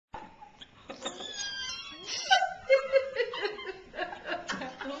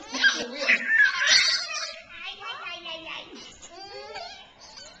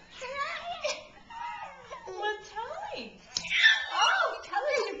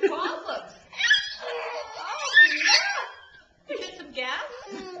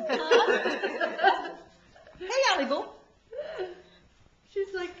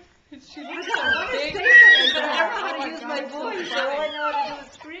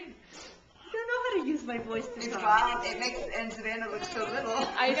my voice to It's talk. wild. It makes, and Savannah looks so little.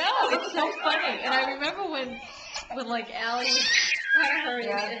 I know, it's so funny. And I remember when like Allie was kind of her age,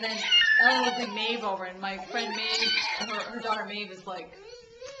 Yeah. and then Ellen would bring Maeve over, and my friend Maeve, her daughter Maeve is like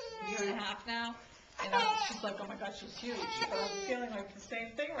a year and a half now, and she's like, oh my gosh, she's huge. But I'm feeling like the same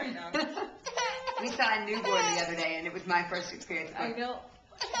thing right now. We saw a newborn the other day, and it was my first experience. I know.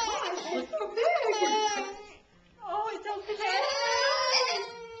 Oh, it's so big. Oh, it's okay.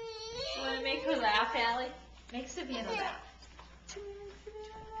 You want to make her laugh, Allie? Make Savannah laugh.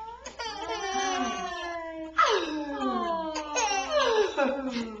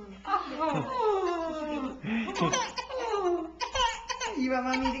 You want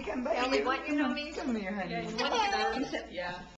mommy to come by? Yeah, we want you, Mommy, come here, honey. Yeah, you want to, yeah.